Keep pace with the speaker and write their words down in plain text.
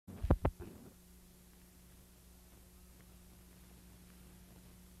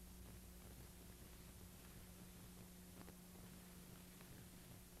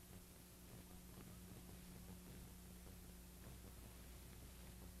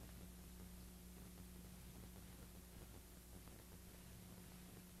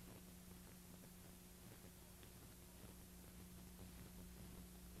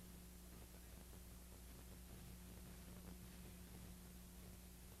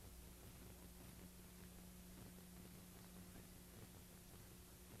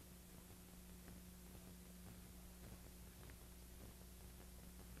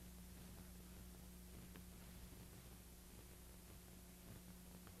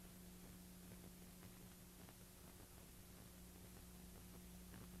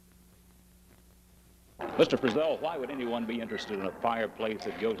Mr. Frizzell, why would anyone be interested in a fireplace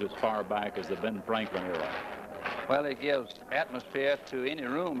that goes as far back as the Ben Franklin era? Well, it gives atmosphere to any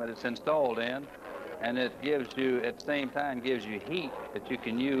room that it's installed in, and it gives you, at the same time, gives you heat that you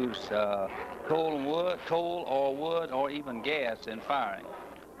can use coal or wood, or even gas in firing.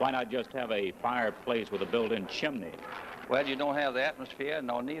 Why not just have a fireplace with a built-in chimney? Well, you don't have the atmosphere,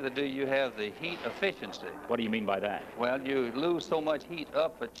 nor neither do you have the heat efficiency. What do you mean by that? Well, you lose so much heat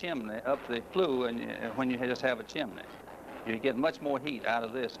up a chimney, up the flue, and when you just have a chimney. You get much more heat out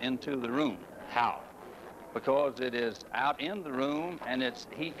of this into the room. How? Because it is out in the room, and its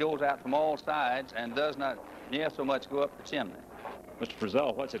heat goes out from all sides and does not near so much go up the chimney. Mr.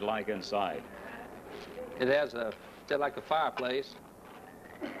 Frizzell, what's it like inside? It has just like a fireplace.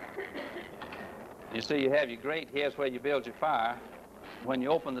 You see, you have your grate. Here's where you build your fire. When you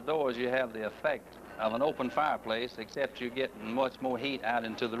open the doors, you have the effect of an open fireplace, except you're getting much more heat out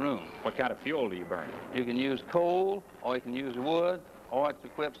into the room. What kind of fuel do you burn? You can use coal, or you can use wood, or it's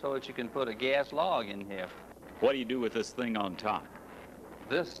equipped so that you can put a gas log in here. What do you do with this thing on top?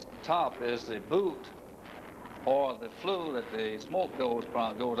 This top is the boot, or the flue that the smoke goes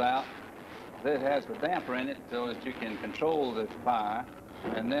out. This has the damper in it so that you can control the fire.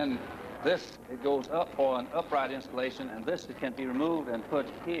 And then this, it goes up for an upright installation, and this can be removed and put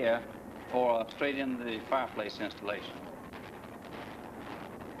here for straight in the fireplace installation.